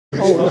As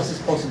fast as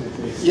possible,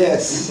 please.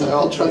 Yes,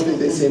 I'll try and do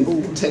this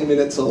in 10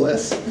 minutes or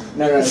less.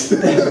 No.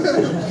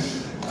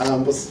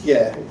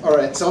 Yeah, all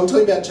right, so I'm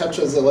talking about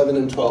chapters 11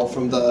 and 12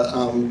 from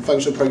the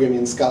functional programming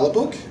in Scala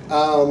book.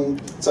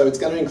 So it's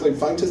going to include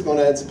functors,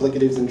 monads,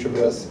 applicatives, and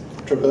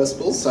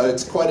traversables, so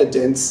it's quite a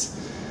dense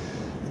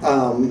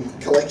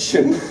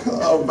collection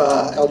of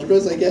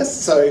algebras, I guess.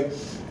 So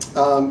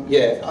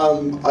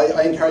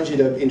I encourage you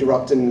to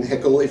interrupt and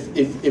heckle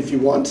if you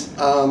want,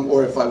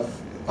 or if I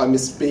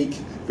misspeak,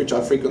 which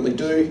I frequently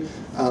do,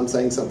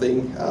 saying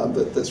something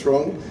that's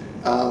wrong,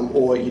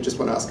 or you just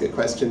want to ask a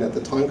question at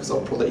the time, because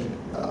I'll probably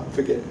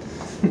forget,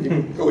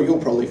 or you'll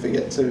probably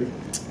forget too.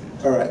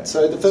 All right,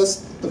 so the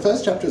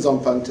first chapter is on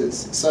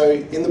functors. So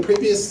in the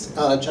previous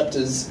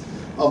chapters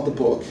of the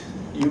book,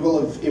 you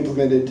will have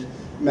implemented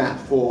map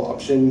for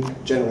option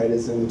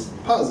generators and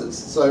parsers.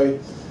 So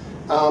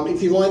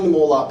if you line them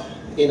all up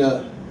in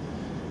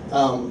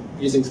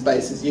using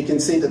spaces, you can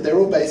see that they're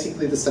all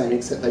basically the same,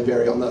 except they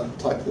vary on the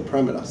type of the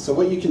parameter. So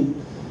what you can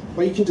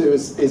do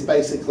is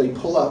basically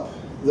pull up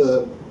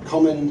the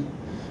common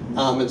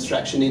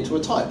abstraction into a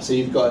type. So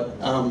you've got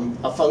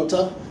a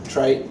functor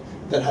trait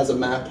that has a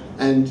map,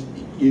 and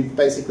you've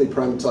basically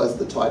parameterized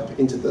the type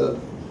into the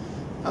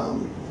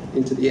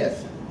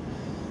F.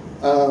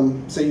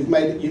 So you've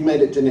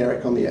made it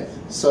generic on the F.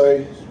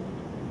 So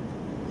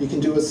you can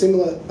do a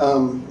similar.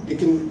 You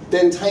can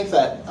then take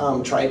that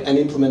trait and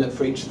implement it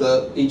for each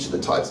of the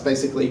types,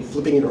 basically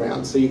flipping it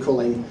around. So you're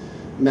calling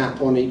map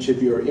on each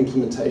of your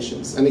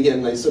implementations, and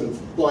again they sort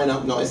of line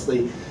up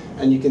nicely,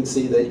 and you can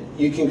see that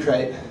you can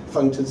create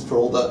functors for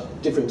all the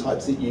different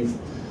types that you've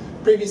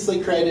previously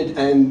created,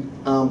 and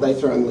they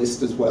throw in a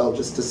list as well,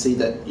 just to see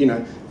that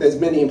there's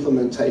many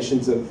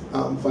implementations of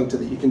functor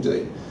that you can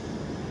do.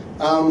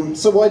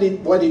 So why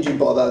did you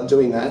bother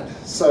doing that?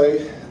 So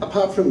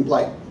apart from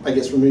I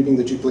guess removing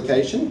the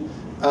duplication,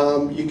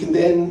 you can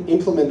then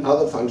implement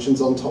other functions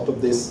on top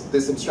of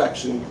this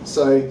abstraction.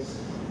 So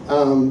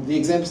the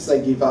examples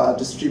they give are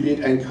distribute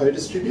and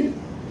co-distribute,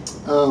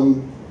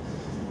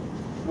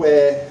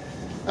 where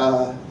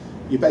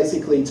you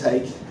basically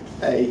take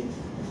an A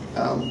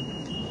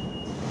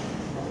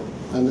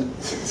and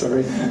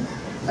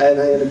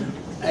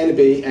a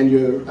B, and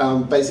you're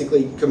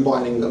basically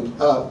combining them.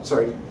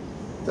 Sorry,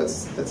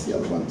 that's the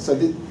other one. So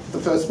the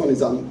first one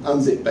is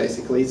unzip,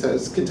 basically. So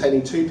it's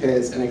containing two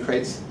pairs, and it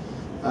creates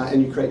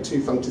and you create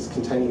two functors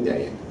containing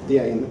the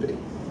A and the B.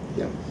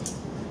 Yeah.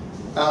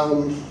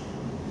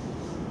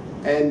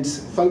 And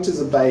functors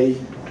obey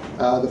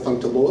the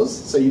functor laws.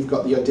 So you've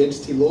got the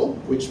identity law,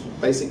 which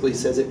basically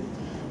says it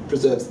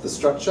preserves the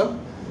structure.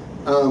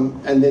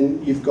 And then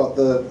you've got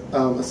the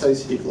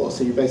associative law.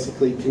 So you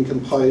basically can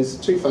compose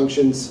two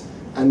functions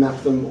and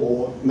map them,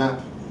 or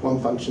map one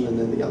function and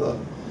then the other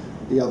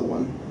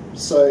one.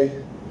 So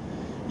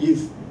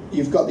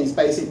you've got these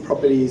basic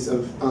properties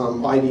of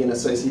ID and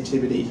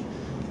associativity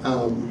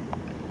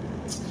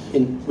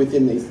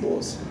within these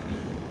laws.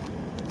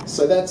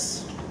 So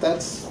that's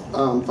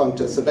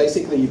functor. So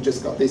basically you've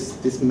just got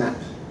this map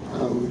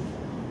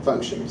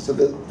function. So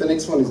the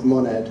next one is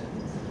monad.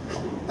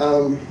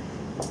 So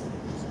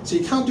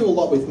you can't do a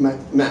lot with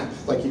map,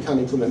 like you can't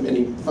implement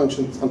many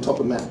functions on top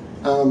of map.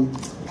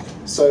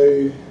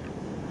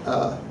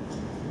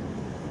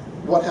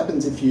 What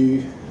happens if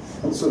you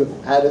sort of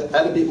add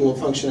a bit more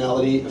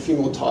functionality, a few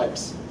more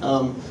types?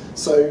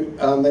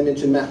 They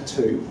mentioned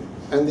map2,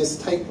 and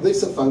this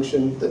lifts a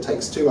function that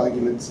takes two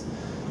arguments.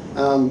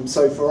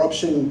 So for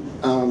option,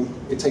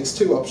 it takes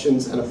two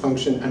options and a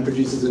function and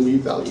produces a new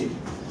value.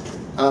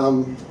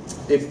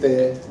 If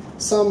they're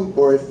sum,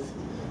 or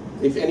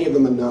if any of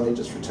them are none, it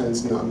just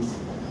returns none.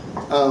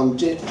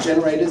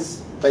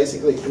 Generators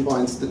basically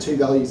combines the two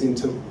values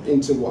into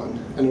one,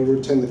 and it will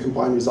return the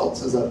combined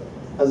results as a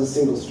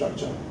single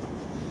structure.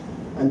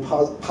 And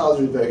parser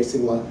is very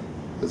similar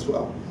as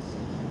well.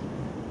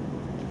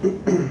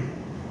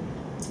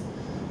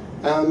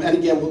 And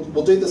again,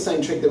 we'll do the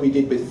same trick that we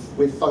did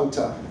with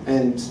functor,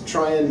 and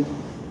try and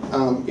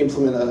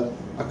implement a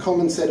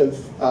common set of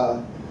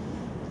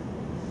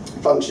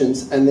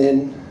functions, and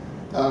then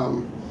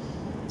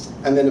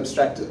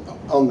abstract it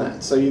on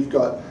that. So you've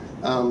got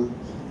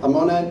a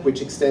monad,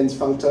 which extends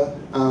functor,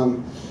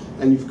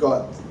 and you've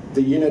got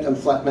the unit and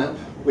flat map,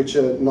 which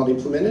are not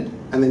implemented,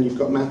 and then you've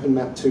got map and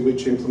map2,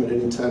 which are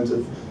implemented in terms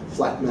of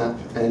flat map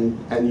and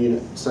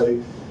unit. So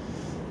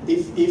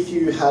if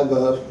you have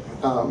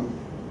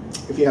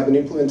an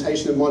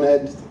implementation of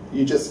monad,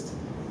 you just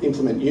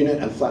implement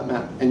unit and flat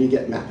map, and you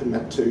get map and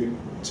map2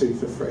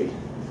 for free.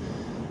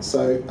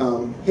 So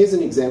here's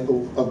an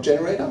example of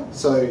generator.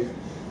 So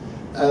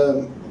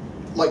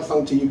like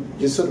functor,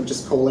 you're sort of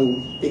just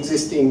calling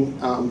existing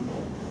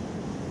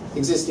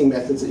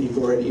methods that you've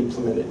already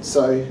implemented.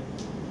 So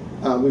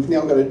we've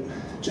now got a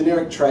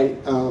generic trait,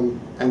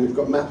 and we've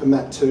got map and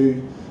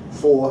map2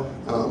 for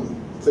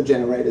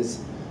generators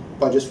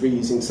by just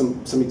reusing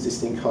some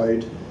existing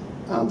code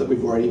that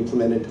we've already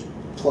implemented,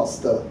 plus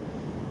the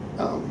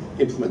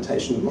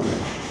implementation of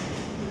monad.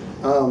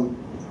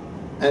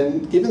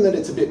 And given that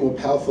it's a bit more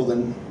powerful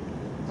than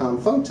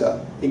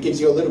functor, it gives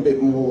you a little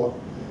bit more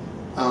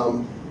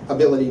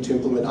ability to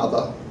implement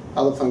other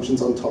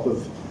functions on top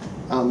of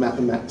map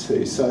and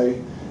map2. So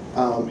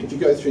if you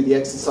go through the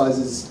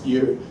exercises,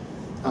 you're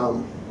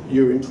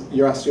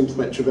asked to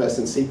implement traverse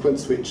and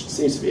sequence, which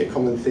seems to be a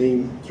common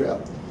theme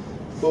throughout the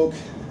book.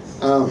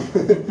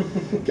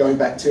 Going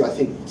back to, I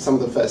think, some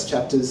of the first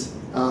chapters.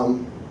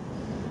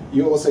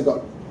 You also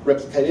got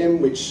replicate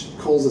M, which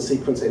calls a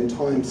sequence n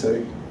times,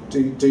 so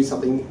do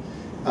something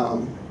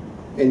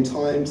n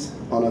times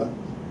on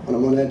a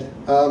monad.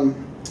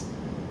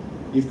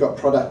 You've got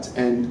product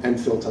and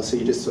filter, so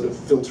you just sort of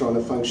filter on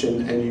a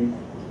function and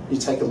you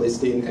take a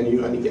list in and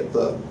you only get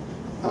the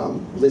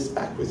list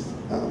back with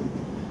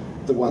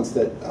the ones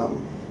that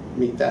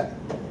meet that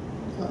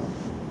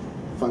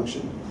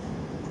function.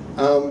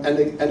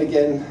 And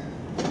again,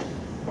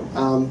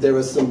 there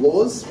are some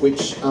laws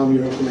which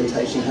your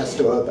implementation has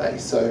to obey.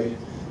 So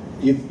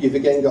you've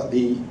again got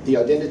the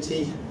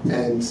identity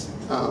and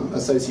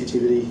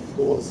associativity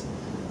laws,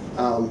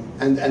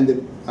 and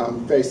they're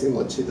very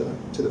similar to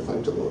the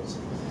functor laws.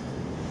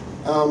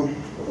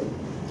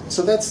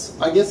 So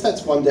I guess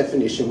that's one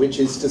definition, which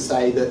is to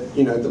say that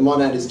the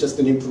monad is just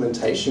an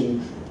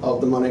implementation of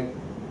the monic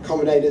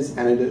combinators,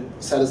 and it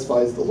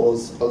satisfies the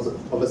laws of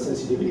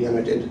associativity and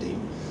identity.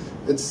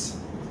 It's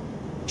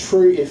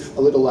true if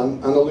a little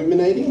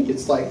unilluminating.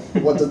 It's like,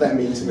 what does that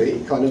mean to me,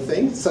 kind of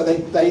thing. So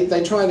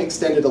they try and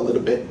extend it a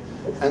little bit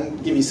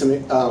and give you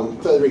some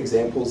further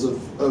examples of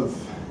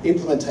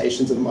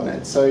implementations of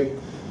monad. So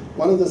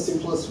one of the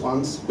simplest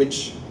ones,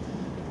 which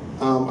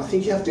I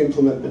think you have to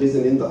implement but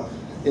isn't in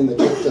the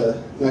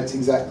chapter notes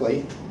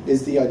exactly,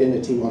 is the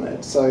identity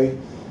monad. So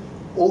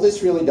all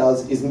this really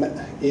does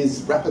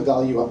is wrap a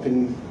value up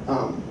in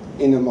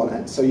a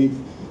monad. So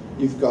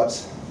you've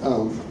got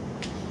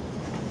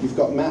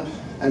map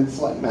and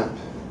flat map.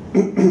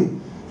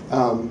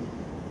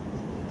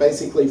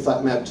 Basically,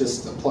 flat map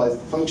just applies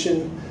the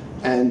function,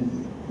 and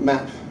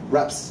map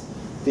wraps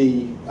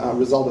the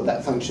result of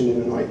that function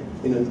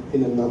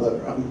in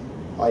another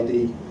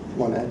ID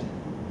monad.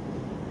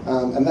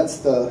 And that's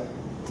the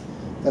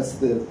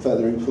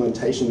further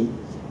implementation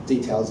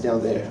details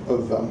down there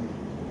of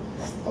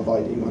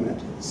ID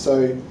monad.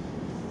 So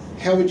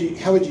how would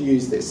you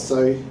use this?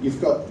 So you've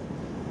got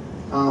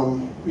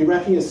you're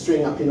wrapping a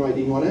string up in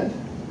ID monad,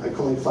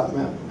 calling flat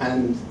map,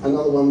 and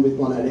another one with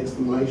monad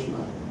exclamation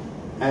mark,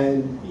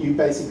 and you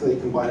basically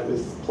combine it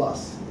with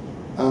plus.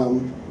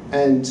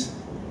 And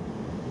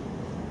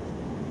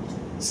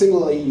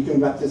similarly, you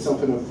can wrap this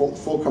up in a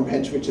for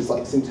comprehension, which is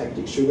like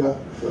syntactic sugar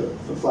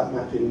for flat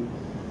map in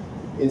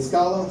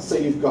Scala. So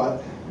you've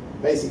got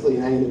basically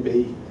an A and a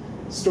B,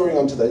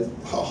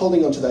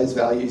 holding onto those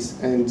values,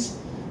 and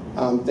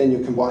then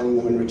you're combining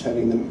them and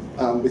returning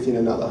them within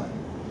another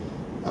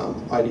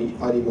ID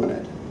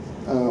monad.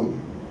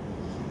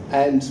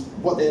 And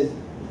what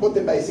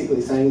they're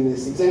basically saying in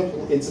this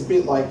example, it's a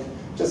bit like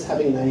just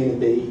having an A and a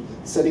B,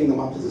 setting them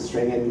up as a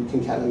string and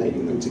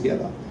concatenating them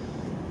together.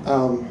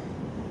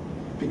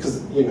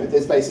 Because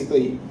there's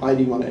basically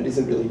ID monad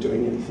isn't really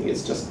doing anything.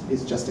 It's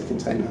just a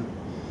container.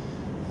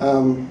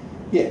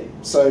 Yeah.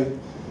 So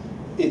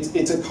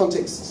it's a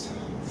context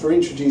for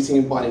introducing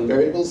and binding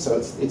variables. So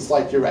it's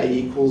like your A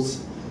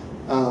equals,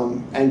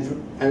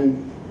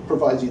 and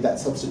provides you that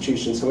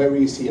substitution. So wherever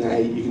you see an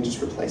A, you can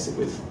just replace it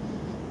with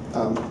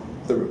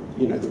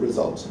the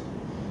result.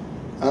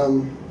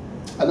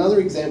 Another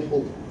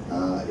example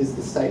is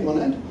the state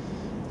monad,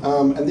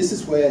 and this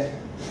is where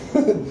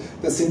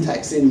the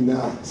syntax in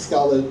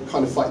Scala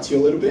kind of fights you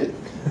a little bit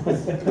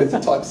with the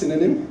type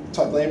synonym,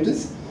 type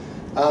lambdas.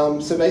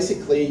 So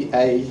basically,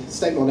 a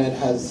state monad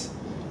has,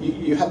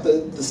 you have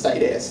the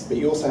state S, but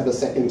you also have a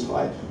second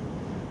type,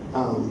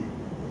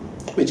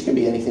 which can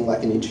be anything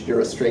like an integer,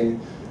 a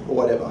string, or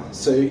whatever.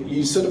 So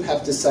you sort of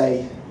have to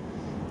say,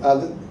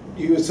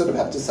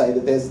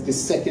 that there's this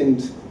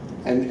second,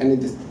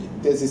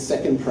 there's this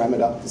second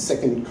parameter, the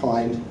second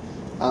kind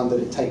that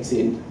it takes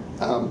in,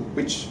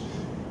 which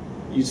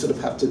you sort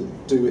of have to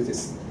do with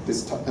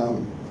this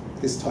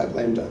type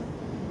lambda.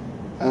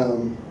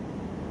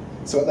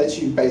 So it lets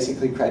you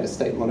basically create a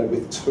state monad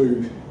with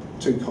two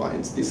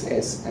kinds, this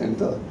S and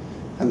the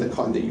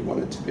kind that you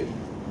want it to be.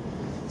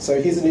 So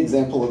here's an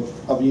example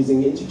of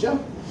using integer,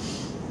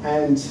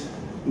 and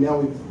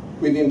now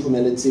we've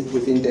implemented zip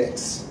with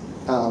index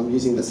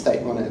using the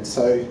state monad.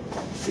 So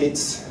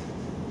it's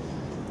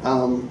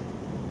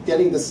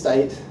getting the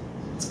state,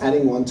 it's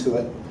adding one to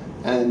it,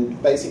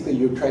 and basically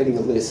you're creating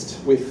a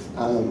list with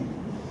an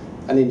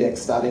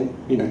index starting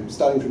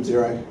from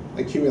 0,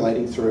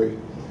 accumulating through,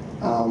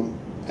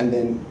 and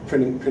then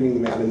printing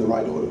them out in the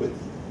right order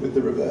with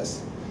the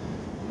reverse.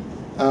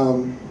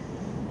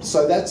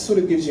 So that sort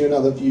of gives you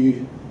another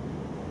view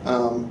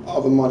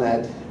of a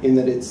monad, in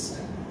that it's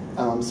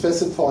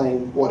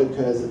specifying what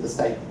occurs at the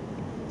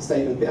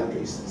statement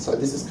boundaries. So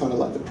this is kind of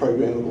like the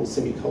programmable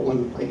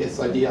semicolon, I guess,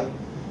 idea.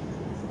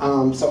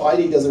 So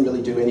ID doesn't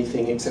really do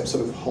anything except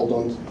sort of hold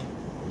on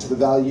to the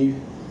value.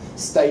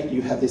 State,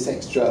 you have this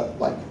extra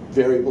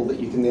variable that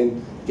you can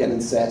then get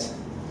and set.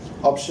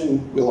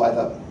 Option will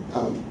either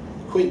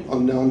quit,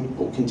 on none,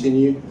 or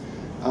continue.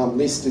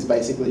 List is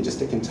basically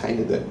just a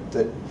container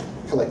that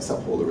collects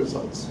up all the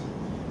results.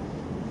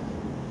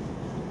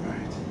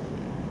 Right.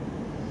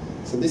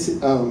 So this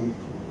is,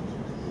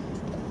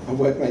 a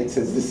workmate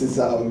says this is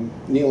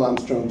Neil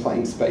Armstrong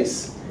playing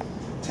space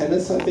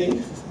tennis, I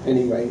think.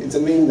 Anyway, it's a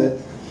meme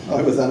that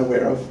I was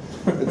unaware of.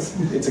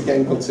 It's a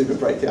game called Super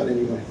Breakout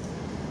anyway.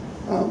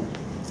 All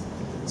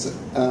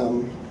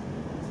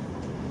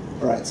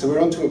right, so we're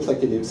on to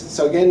applicatives.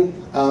 So again,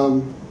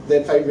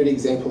 their favourite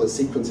example is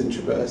sequence and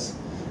traverse.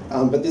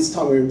 But this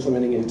time we're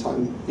implementing in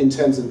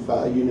terms of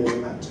unit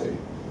and map2.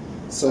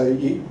 So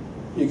you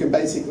can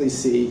basically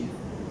see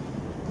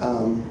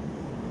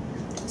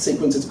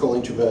sequence is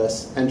calling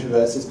traverse, and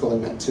traverse is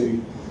calling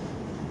map2.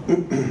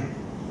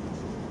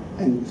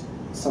 And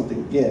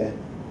something, yeah,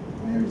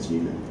 where is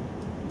unit?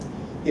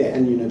 Yeah,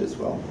 and unit as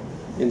well,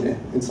 in there,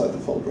 inside the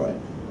fold, right?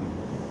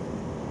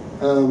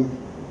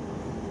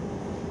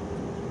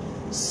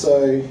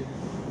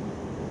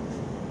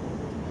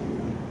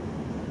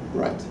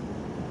 Right.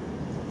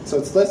 So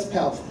it's less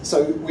powerful.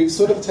 So we've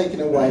sort of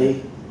taken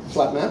away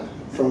flat map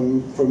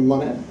from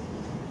monad.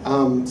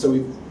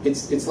 So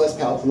it's less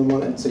powerful than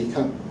monad. So you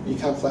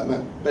can't flat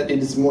map, but it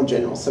is more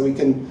general. So we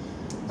can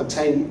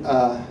obtain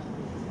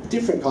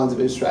different kinds of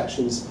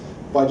abstractions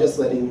by just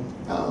letting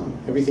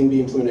everything be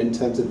implemented in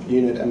terms of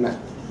unit and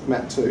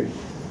map2.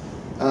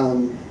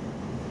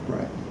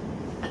 Right.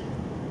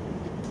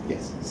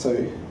 Yes. So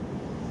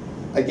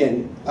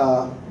again,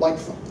 like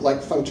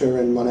functor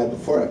and monad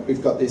before it,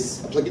 we've got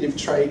this applicative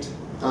trait.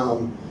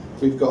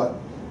 We've got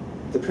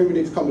the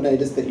primitive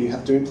combinators that you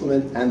have to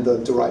implement and the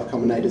derived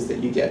combinators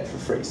that you get for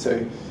free.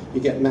 So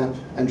you get map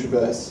and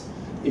traverse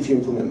if you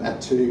implement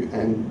map2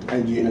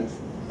 and unit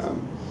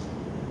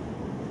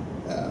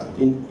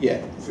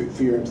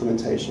for your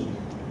implementation.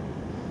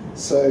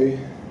 So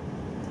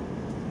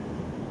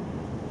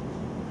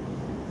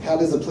how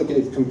does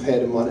applicative compare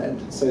to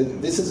monad? So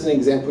this is an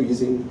example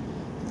using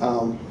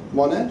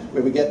monad,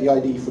 where we get the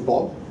ID for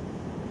Bob,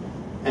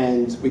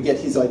 and we get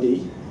his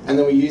ID, and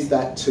then we use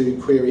that to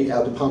query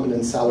our department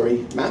and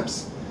salary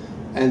maps,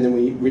 and then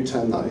we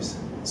return those.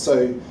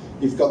 So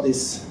you've got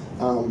this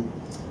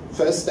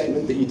first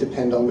statement that you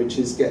depend on, which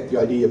is get the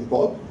ID of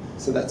Bob.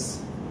 So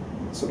that's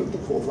sort of the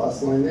fourth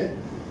last line there.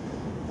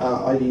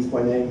 IDs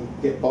by name,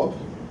 get Bob.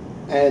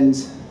 And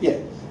yeah,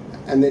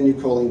 and then you're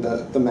calling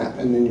the map,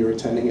 and then you're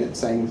returning it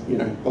saying, you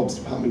know, Bob's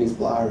department is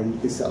blah and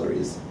his salary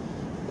is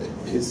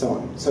so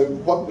on. So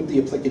what would the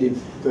applicative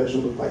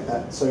version look like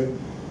that? So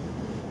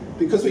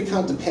because we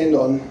can't depend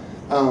on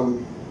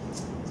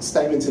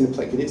statements in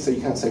applicative, so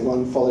you can't say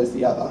one follows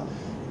the other,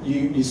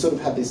 you sort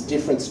of have this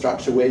different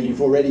structure where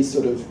you've already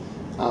sort of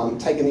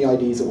taken the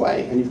IDs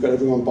away, and you've got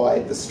everyone by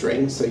the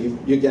string. So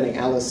you're getting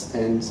Alice,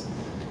 and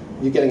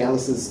you're getting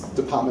Alice's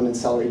department and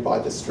salary by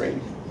the string.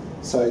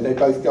 So they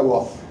both go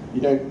off.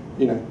 You don't,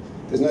 you know,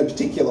 there's no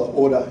particular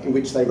order in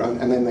which they run,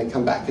 and then they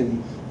come back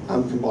and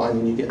combine,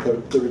 and you get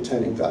the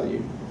returning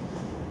value.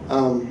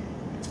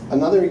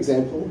 Another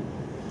example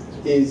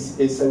is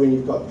so when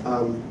you've got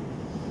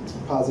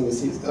parsing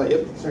assist.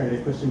 Yep. Sorry,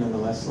 a question on the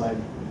last slide.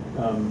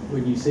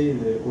 When you say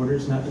the order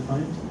is not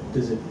defined,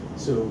 does it,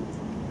 so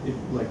if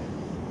like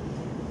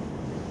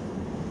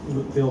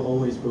they'll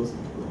always both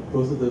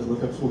of those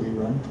lookups will be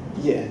run?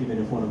 Yeah. Even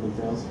if one of them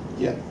fails?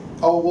 Yeah.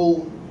 Oh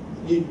well,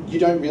 you're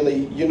not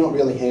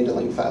really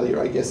handling failure,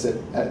 I guess.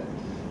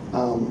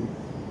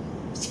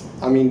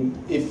 I mean,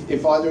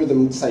 if either of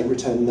them say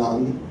return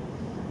none,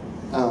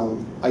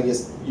 I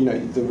guess, you know,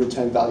 the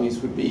return values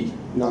would be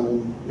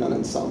none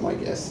and some, I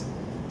guess.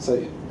 So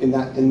in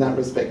that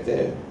respect,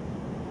 they're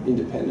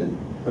independent.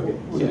 Okay.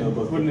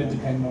 Wouldn't it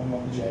depend on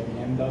what the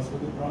JVM does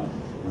with it, right?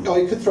 Oh,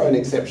 it could throw an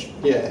exception,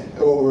 yeah,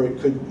 or it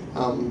could,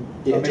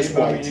 just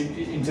wait.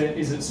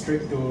 Is it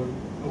strict or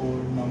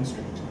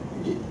non-strict?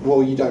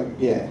 Well, you don't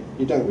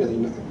really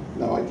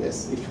know, I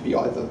guess. It could be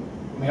either.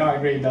 I mean, I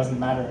agree it doesn't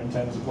matter in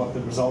terms of what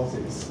the result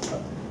is,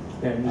 but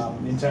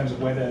in terms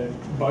of whether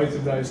both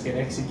of those get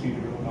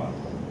executed or not,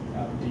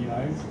 do you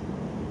know?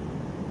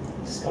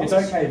 It's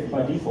okay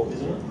by default,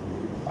 isn't it?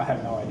 I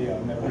have no idea.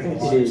 I've never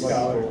written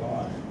Scala in my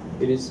life.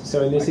 It is.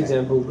 So in this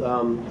example,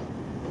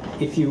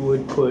 if you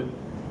would put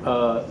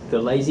the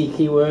lazy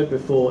keyword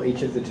before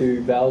each of the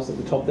two vowels at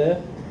the top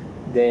there,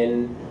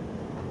 then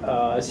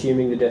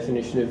assuming the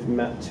definition of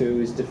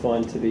map2 is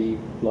defined to be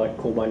like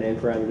call by name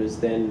parameters,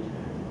 then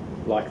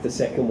like the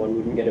second one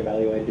wouldn't get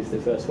evaluated if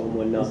the first one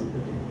were none.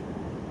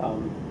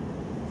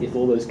 If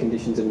all those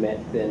conditions are met,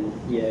 then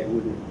yeah, it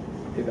wouldn't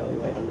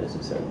evaluate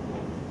unnecessarily.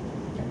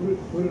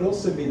 Would it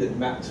also be that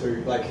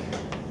map2, like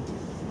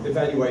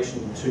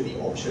evaluation to the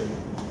option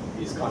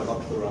is kind of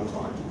up to the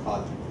runtime?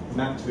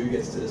 Map2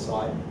 gets to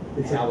decide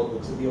how it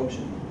looks at the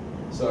option.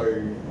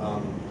 So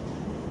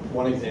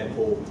one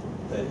example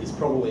that is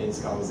probably in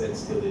Scala Z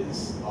still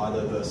is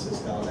either versus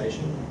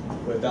validation,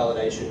 where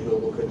validation will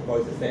look at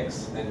both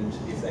effects, and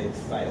if they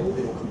fail,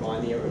 it will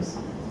combine the errors,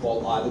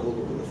 while either will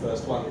look at the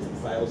first one, if it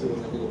fails, it will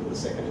then look at the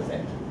second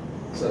effect.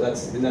 So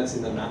that's in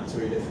the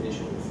map2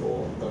 definition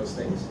for those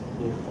things.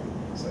 Yeah.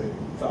 So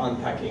for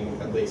unpacking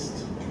at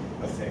least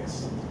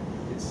effects,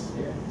 it's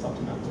up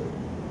to map2.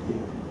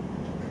 Yeah.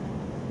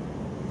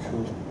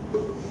 Cool.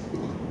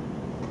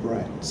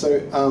 Right. So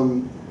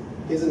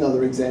here's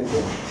another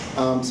example.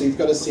 So you've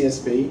got a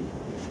CSV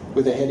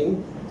with a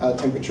heading,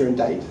 temperature and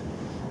date,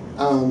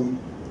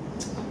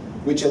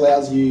 which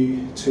allows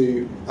you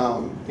to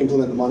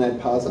implement the monad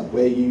parser,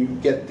 where you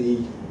get the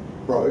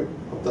row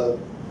of the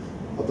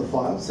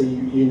file, so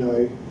you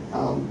know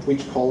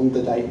which column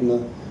the date and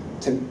the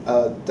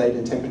date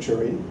and temperature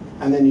are in,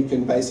 and then you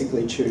can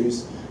basically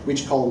choose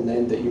which column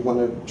then that you want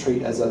to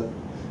treat as a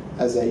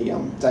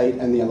date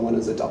and the other one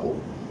as a double.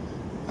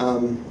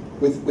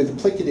 With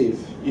applicative,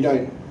 you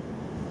don't.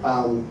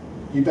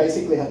 You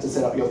basically have to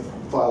set up your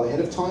file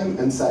ahead of time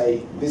and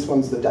say this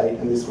one's the date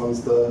and this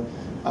one's the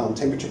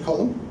temperature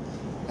column,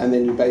 and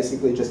then you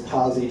basically just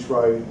parse each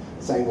row,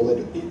 saying, well,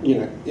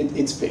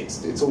 it's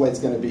fixed. It's always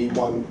going to be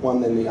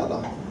one then the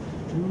other.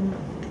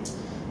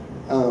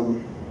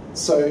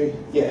 So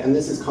yeah, and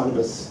this is kind of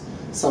a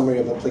summary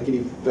of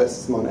applicative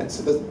versus monad.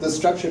 So the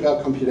structure of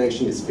our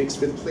computation is fixed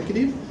with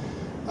applicative,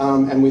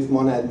 and with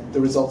monad,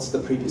 the results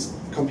of the previous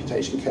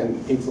computation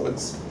can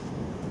influence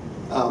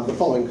the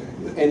following,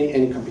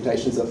 any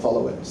computations that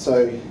follow it.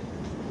 So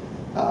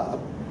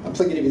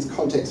applicative is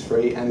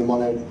context-free, and the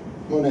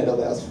monad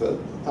allows for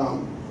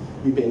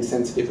you being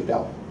sensitive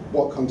about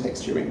what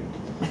context you're in.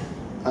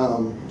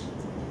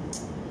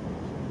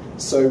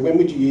 So when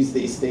would you use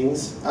these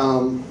things?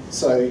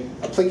 So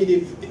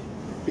applicative,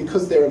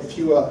 because there are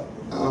fewer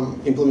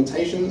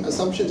implementation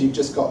assumptions, you've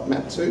just got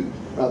map2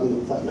 rather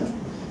than flat map.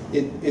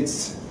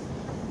 It's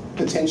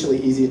potentially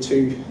easier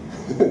to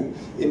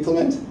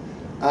implement,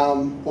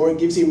 or it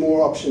gives you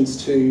more options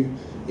to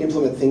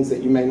implement things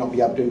that you may not be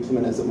able to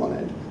implement as a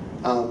monad.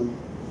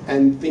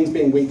 And things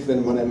being weaker than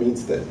a monad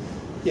means that,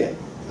 yeah,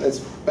 it's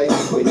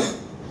basically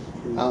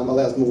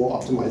allows more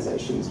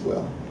optimization as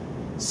well.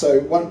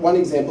 So one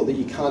example that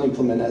you can't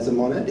implement as a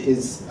monad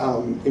is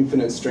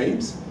infinite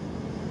streams.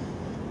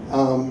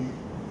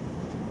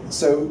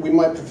 So we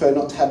might prefer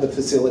not to have the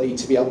facility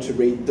to be able to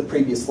read the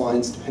previous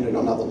lines dependent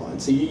on other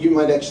lines. So you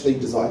might actually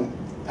design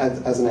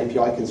as an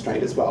API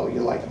constraint as well.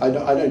 You're like, I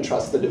don't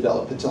trust the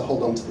developer to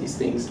hold on to these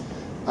things.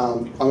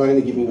 I'm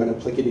only giving you an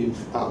applicative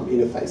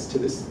interface to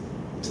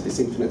this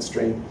infinite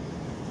stream.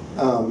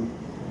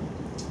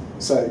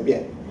 So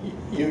yeah,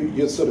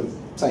 you're sort of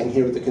saying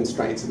here are the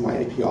constraints of my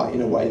API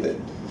in a way that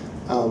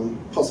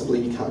possibly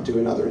you can't do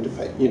in other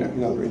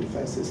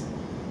interfaces.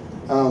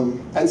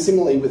 And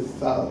similarly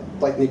with,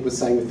 like Nick was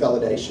saying, with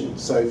validation.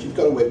 So if you've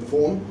got a web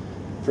form,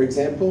 for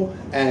example,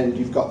 and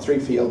you've got 3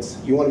 fields,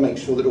 you want to make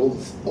sure that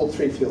all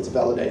 3 fields are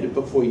validated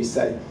before you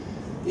say,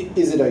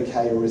 is it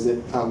okay, or is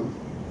it,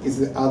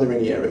 are there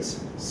any errors?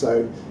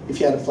 So if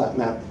you had a flat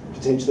map,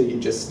 potentially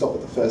you'd just stop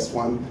at the first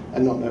one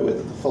and not know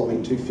whether the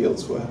following 2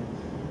 fields were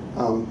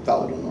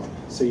valid or not.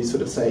 So you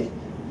sort of say,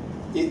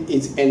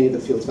 is any of the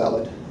fields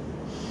valid?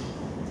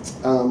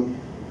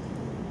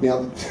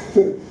 Now,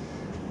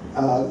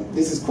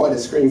 this is quite a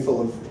screen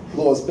full of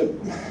laws, but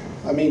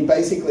I mean,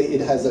 basically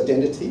it has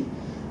identity,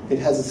 it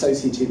has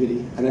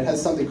associativity, and it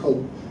has something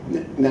called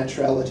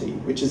naturality,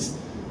 which is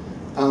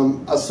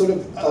a sort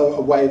of a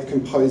way of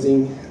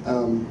composing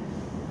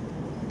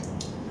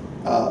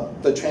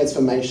the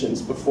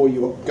transformations before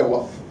you go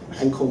off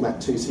and call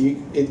map2. So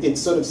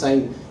it's sort of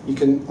saying you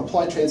can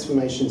apply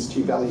transformations to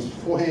your values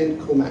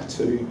beforehand, call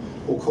map2,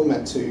 or call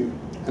map2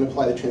 and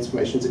apply the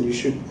transformations, and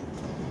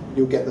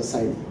you'll get the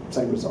same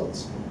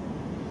results.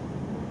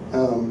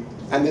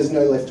 And there's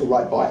no left or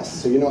right bias.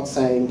 So you're not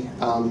saying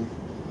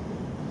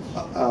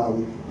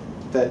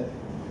that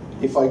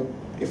if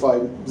I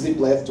zip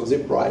left or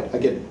zip right, I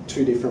get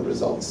 2 different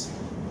results.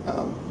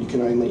 You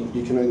can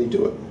only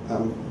do it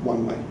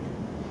one way.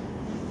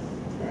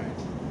 Right.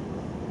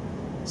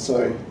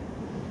 So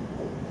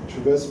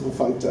traversable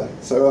functor.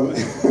 So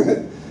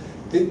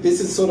this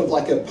is sort of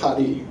like a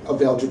party of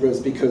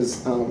algebras,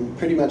 because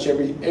pretty much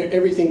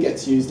everything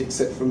gets used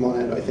except for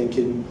monad, I think,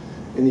 in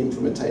the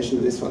implementation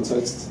of this one. So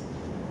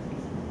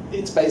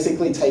it's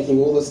basically taking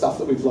all the stuff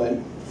that we've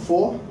learned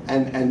before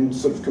and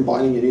sort of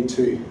combining it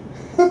into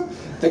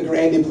the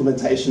grand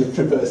implementation of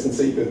traverse and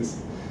sequence.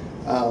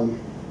 I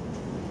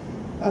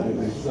don't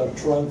know. Is that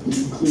trying to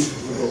include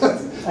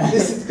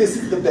this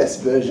is the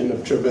best version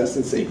of traverse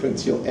and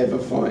sequence you'll ever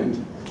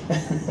find.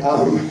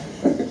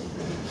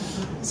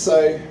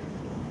 So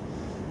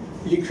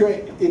you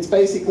create. It's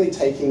basically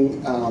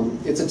taking.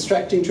 It's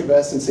abstracting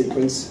traverse and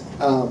sequence.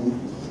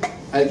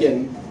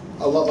 Again,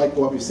 a lot like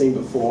what we've seen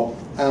before,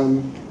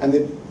 and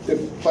they're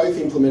both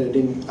implemented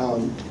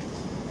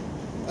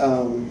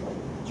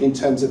in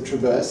terms of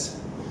traverse,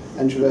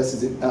 and traverse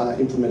is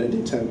implemented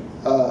in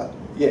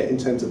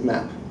terms of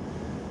map.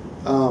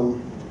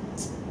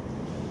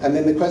 And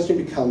then the question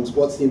becomes,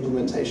 what's the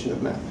implementation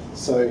of map?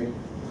 So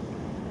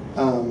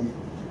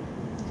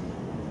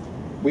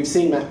we've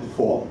seen map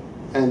before,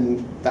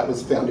 and that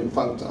was found in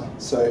functor.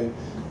 So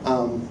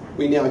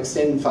we now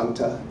extend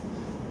functor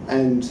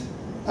and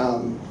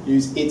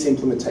use its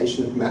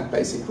implementation of map,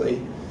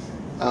 basically.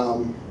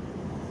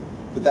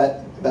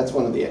 But that's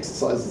one of the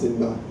exercises in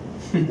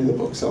the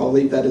book. So I'll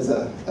leave that as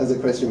a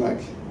question mark.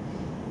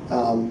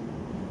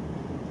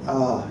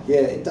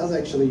 Yeah, it does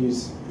actually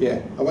use.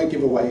 Yeah, I won't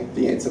give away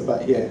the answer,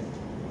 but yeah,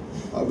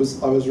 I was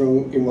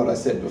wrong in what I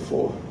said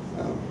before.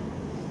 I'll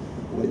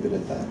leave it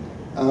at that.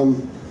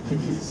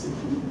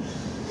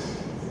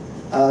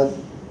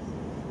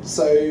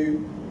 So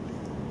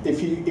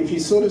if you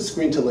sort of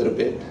squint a little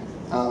bit,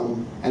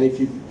 and if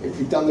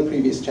you've done the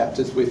previous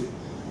chapters with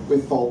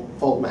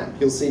fold map,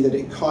 you'll see that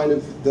it kind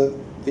of the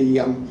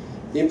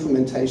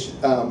implementation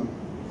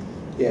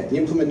the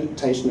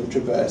implementation of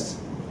traverse,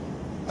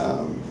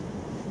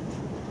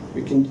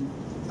 we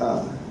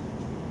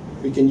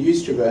can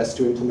use traverse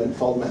to implement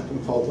fold map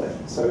and fold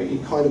left. So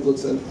it kind of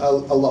looks a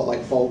lot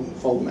like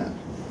fold map,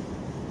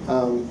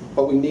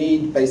 but we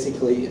need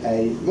basically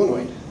a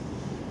monoid.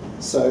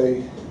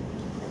 So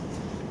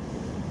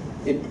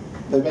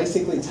they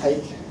basically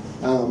take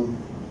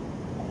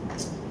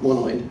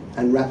monoid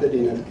and wrap it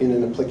in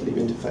an applicative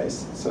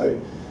interface. So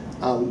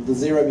the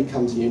 0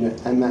 becomes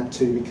unit and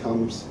map2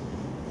 becomes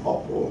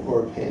op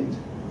or append.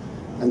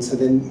 And so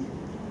then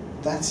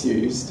that's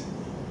used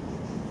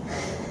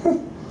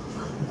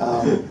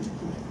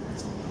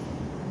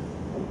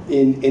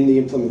in the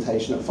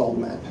implementation of fold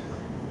map.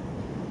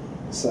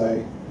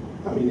 So,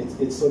 I mean,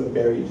 it's sort of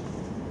buried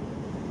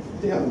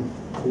down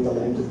in the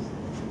lambda.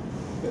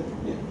 But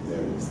yeah,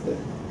 there it is there.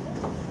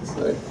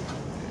 So,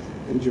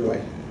 enjoy.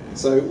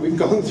 So we've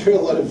gone through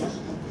a lot of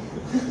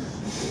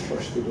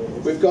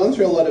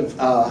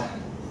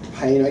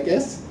pain, I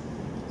guess.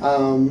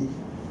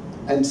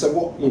 And so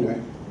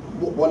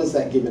what has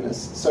that given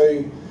us?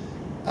 So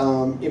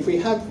if we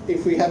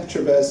have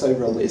traverse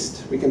over a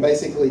list, we can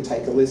basically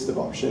take a list of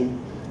option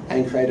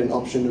and create an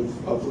option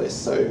of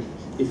list. So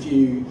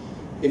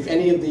if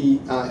any of the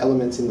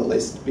elements in the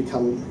list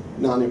become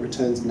none, it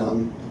returns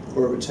none,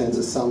 or it returns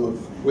a sum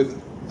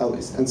with a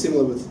list. And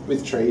similar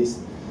with trees.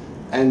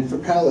 And for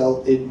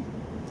parallel, it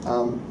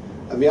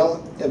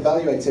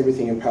evaluates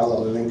everything in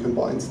parallel and then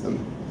combines them.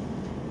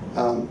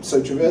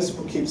 So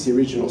traversable keeps the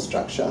original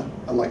structure,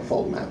 unlike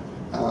fold map,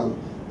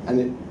 and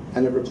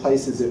it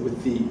replaces it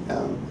with the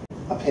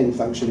append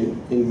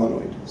function in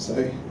monoid.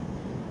 So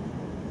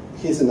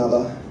here's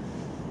another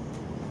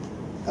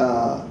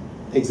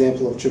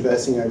example of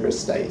traversing over a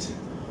state.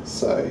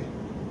 So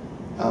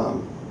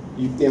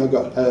you've now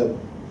got a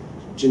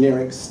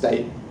generic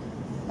state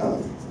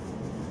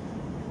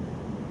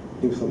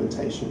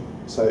implementation.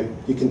 So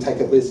you can take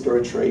a list or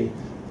a tree,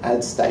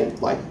 add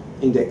state like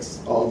index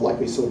of like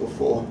we saw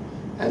before,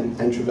 and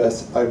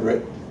traverse over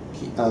it,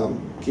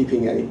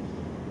 keeping a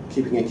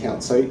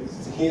count. So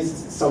here's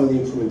some of the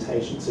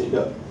implementation. So you've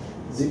got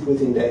zip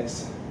with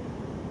index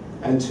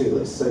and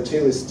toList. So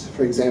toList,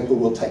 for example,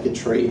 will take a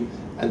tree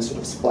and sort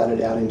of splat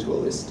it out into a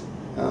list.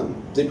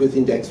 Zip with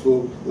index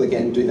will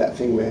again do that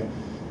thing where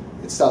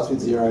it starts with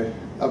 0,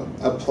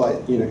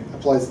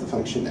 applies the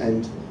function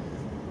and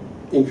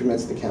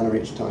increments the counter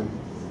each time.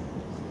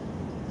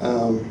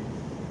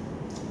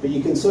 But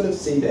you can sort of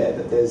see there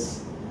that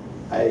there's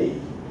a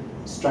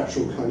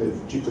structural kind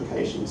of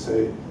duplication.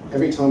 So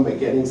every time we're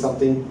getting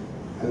something,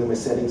 and then we're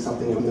setting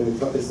something, and then we've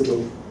got this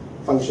little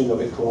function that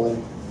we're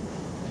calling.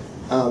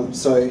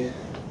 So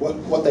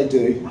what they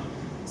do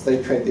is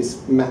they create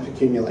this map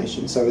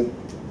accumulation. So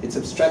it's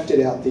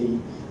abstracted out the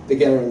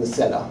getter and the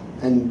setter,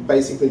 and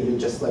basically you're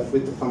just left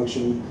with the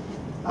function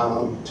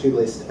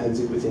toList and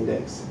zip with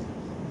index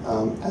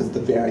as the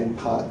variant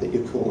part that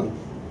you're calling.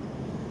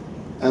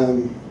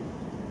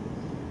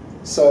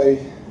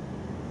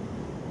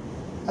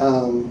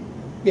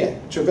 Yeah,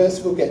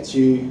 traversable gets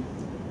you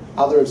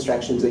other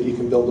abstractions that you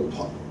can build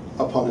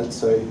upon it.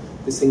 So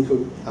this thing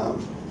could,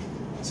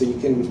 so you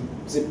can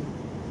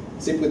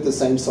zip with the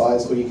same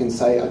size, or you can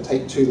say I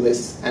take two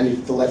lists, and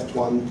if the left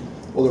one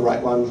or the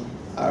right one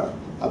are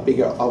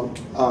bigger, I'll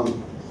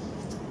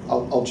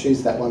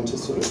choose that one to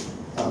sort of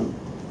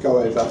go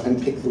over and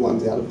pick the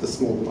ones out of the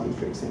smaller one,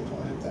 for example.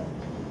 I hope that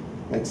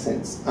makes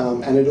sense.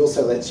 And it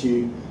also lets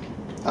you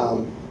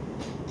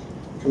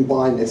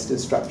combine nested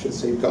structures.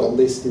 So you've got a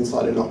list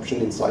inside an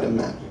option inside a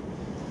map.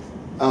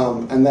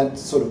 And that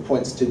sort of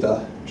points to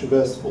the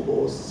traversable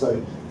laws. So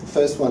the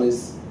first one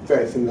is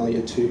very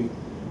familiar to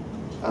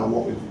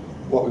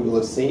what we will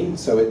have seen.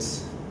 So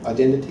it's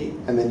identity,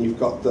 and then you've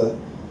got the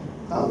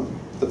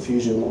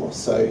fusion law.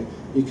 So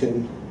you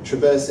can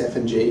traverse F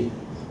and G,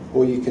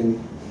 or you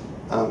can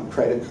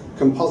create a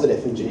composite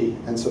F and G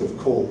and sort of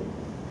call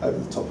over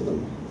the top of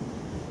them.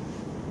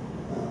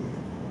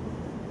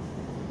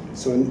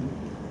 So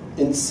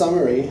in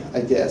summary,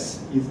 I guess,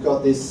 you've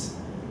got this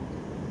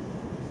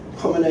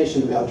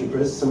combination of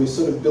algebras. So we've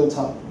sort of built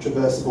up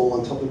traversable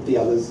on top of the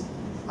others,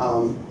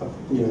 an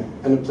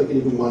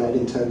applicative and monad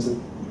in terms of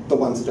the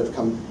ones that have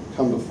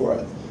come before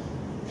it.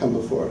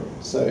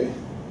 So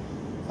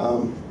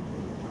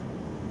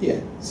yeah,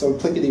 so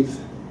applicative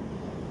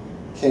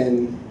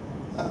can,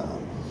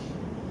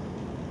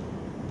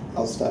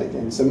 I'll start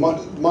again. So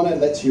monad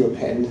lets you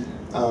append,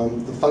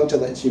 the functor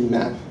lets you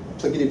map,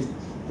 applicative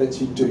lets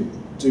you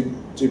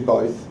do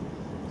both,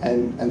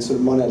 and sort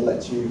of monad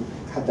lets you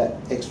have that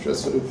extra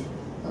sort of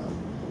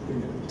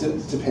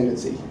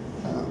dependency.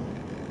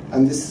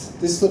 And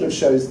this sort of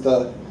shows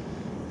the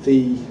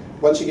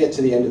once you get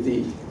to the end of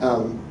the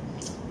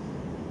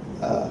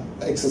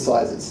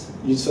exercises,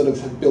 you sort of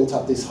have built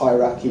up this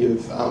hierarchy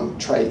of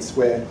traits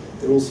where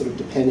they're all sort of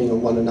depending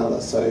on one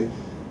another. So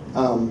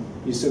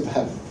you sort of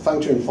have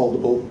functor and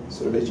foldable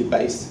sort of as your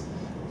base,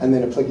 and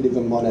then applicative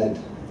and monad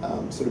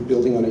sort of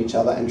building on each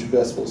other, and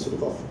traversable sort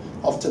of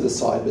off to the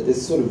side. But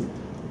there's sort of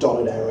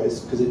dotted arrows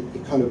because it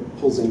kind of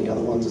pulls in the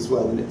other ones as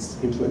well in its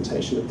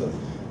implementation of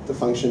the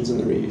functions and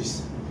the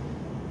reuse.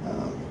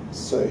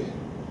 So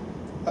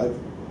I've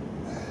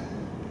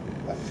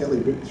fairly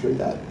ripped through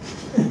that.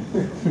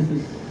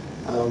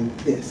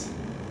 Yes.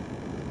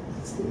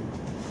 That's the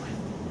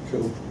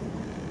cool.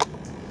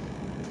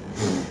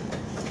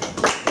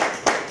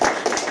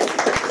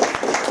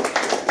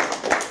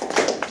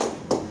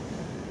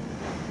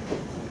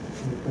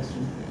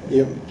 Question.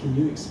 Yep. Can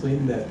you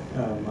explain that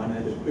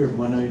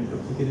monoid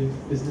applicative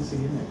business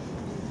again?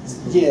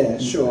 Yeah,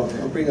 sure.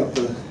 I'll bring up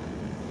the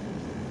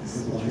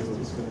slide.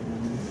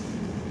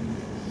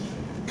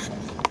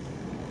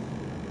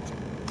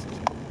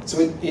 So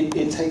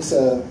it takes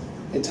a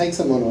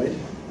monoid,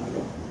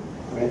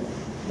 right,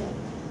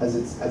 as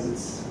its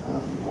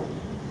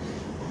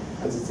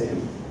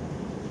M,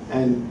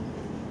 and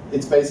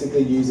it's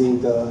basically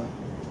using the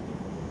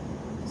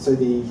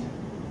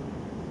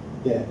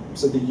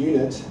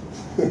unit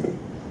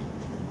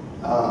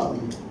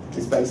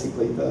is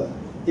basically the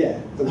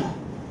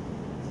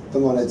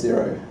monad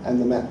 0, and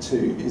the map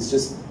 2 is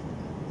just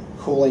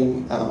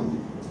calling.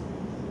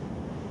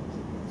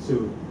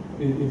 So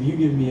if you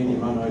give me any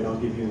monoid, I'll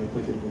give you an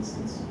applicative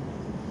instance.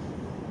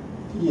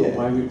 Yeah.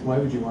 Why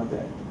would you want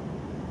that?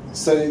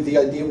 So the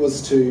idea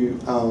was to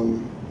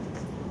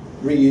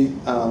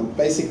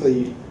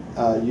basically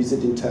use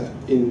it in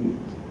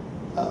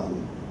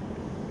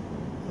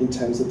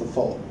terms of the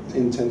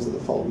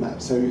fold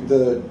map. So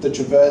the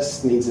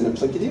traverse needs an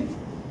applicative.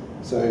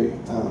 So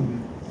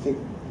I think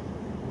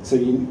so.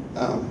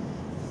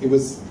 It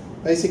was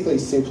basically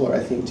simpler,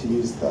 I think, to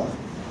use the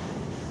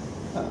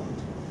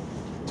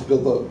to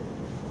build the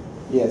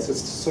so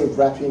it's sort of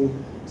wrapping.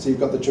 So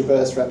you've got the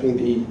traverse wrapping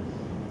the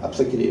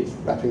applicative,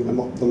 wrapping the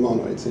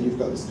monoid. So you've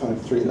got this kind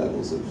of 3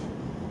 levels of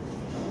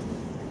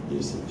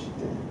usage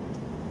there.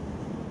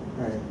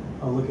 All right,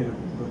 I'll look at a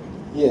book.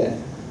 Yeah. I'm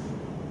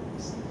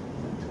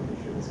not totally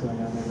sure what's going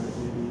on there, but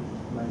maybe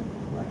my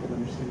lack of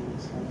understanding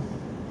is kind of.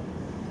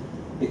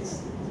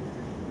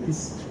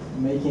 It's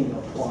making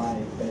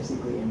apply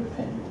basically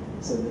M-append,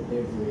 so that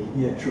every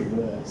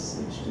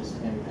traverse it's just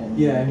M-append.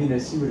 Yeah, I mean I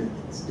see what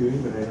it's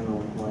doing, but I don't know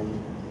why you.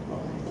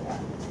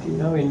 Do you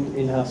know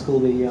in Haskell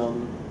the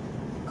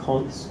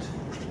const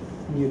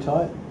new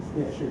type?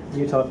 Yeah, sure.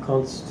 New type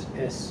const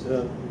s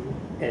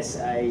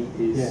sa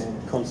is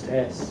const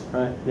s,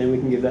 right? Then we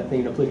can give that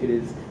thing an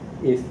applicative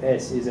if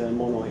s is a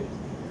monoid.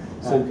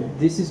 So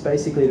this is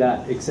basically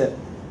that, except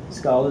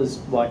Scala's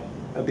like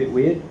a bit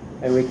weird,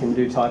 and we can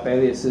do type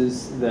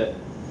aliases that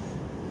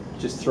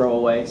just throw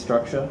away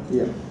structure.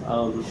 Yeah.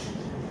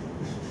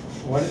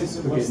 What is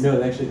it? Okay,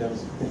 no, actually that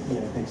was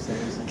thanks. That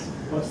makes sense.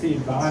 What's the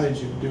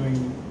advantage of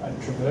doing a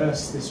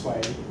traverse this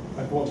way?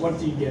 Like, what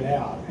do you get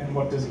out, and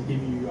what does it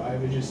give you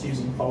over just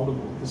using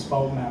foldable? This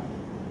fold map.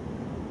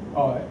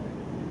 Oh,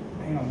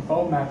 hang on.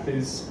 Fold map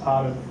is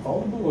part of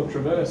foldable or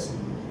traverse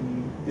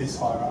in this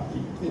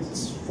hierarchy?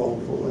 It's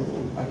foldable.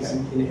 Okay.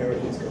 Some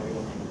inheritance going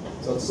on.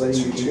 So it's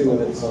letting you Two implement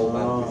levels. fold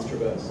map with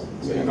traverse.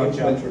 So you Gotcha.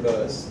 implement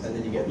traverse, and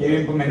then you get You the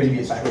implementing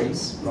previous it tree.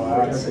 backwards.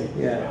 Right. I see.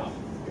 Yeah.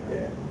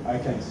 Yeah.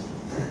 Okay.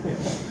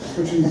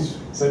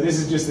 So this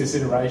is just this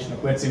iteration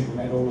of let's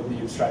implement all of the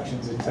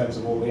abstractions in terms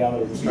of all the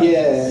other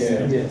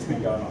abstractions that's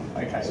been going on.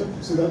 Okay.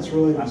 So that's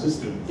really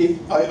understood.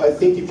 I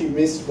think if you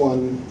missed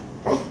one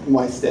of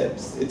my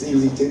steps, it's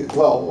easy to,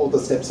 all the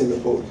steps in the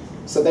book.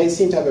 So they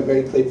seem to have a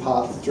very clear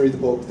path through the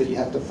book that you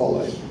have to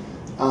follow.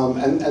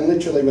 And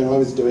literally when I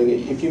was doing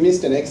it, if you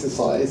missed an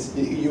exercise,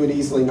 you would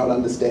easily not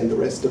understand the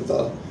rest of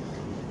the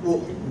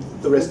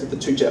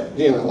two chapters.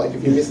 You know, like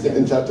if you missed it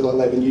in chapter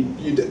 11, you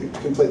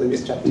completely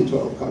missed chapter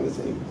 12 kind of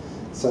thing.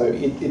 So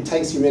it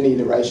takes you many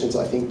iterations,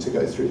 I think, to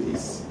go through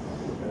these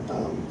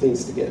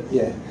things to get,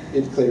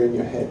 it clear in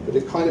your head. But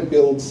it kind of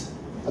builds,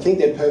 I think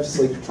they're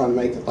purposely trying to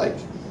make it like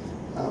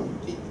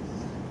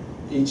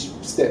each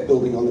step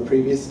building on the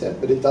previous step,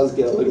 but it does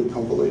get a little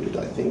convoluted,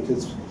 I think,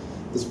 as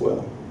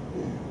well.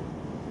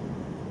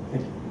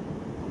 Thank you.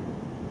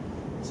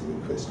 That's a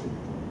good question.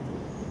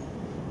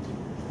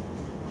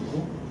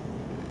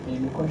 Any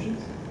more questions?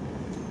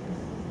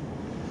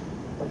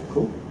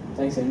 Cool.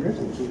 Thanks, Andrew.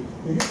 Thank you.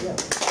 Yeah.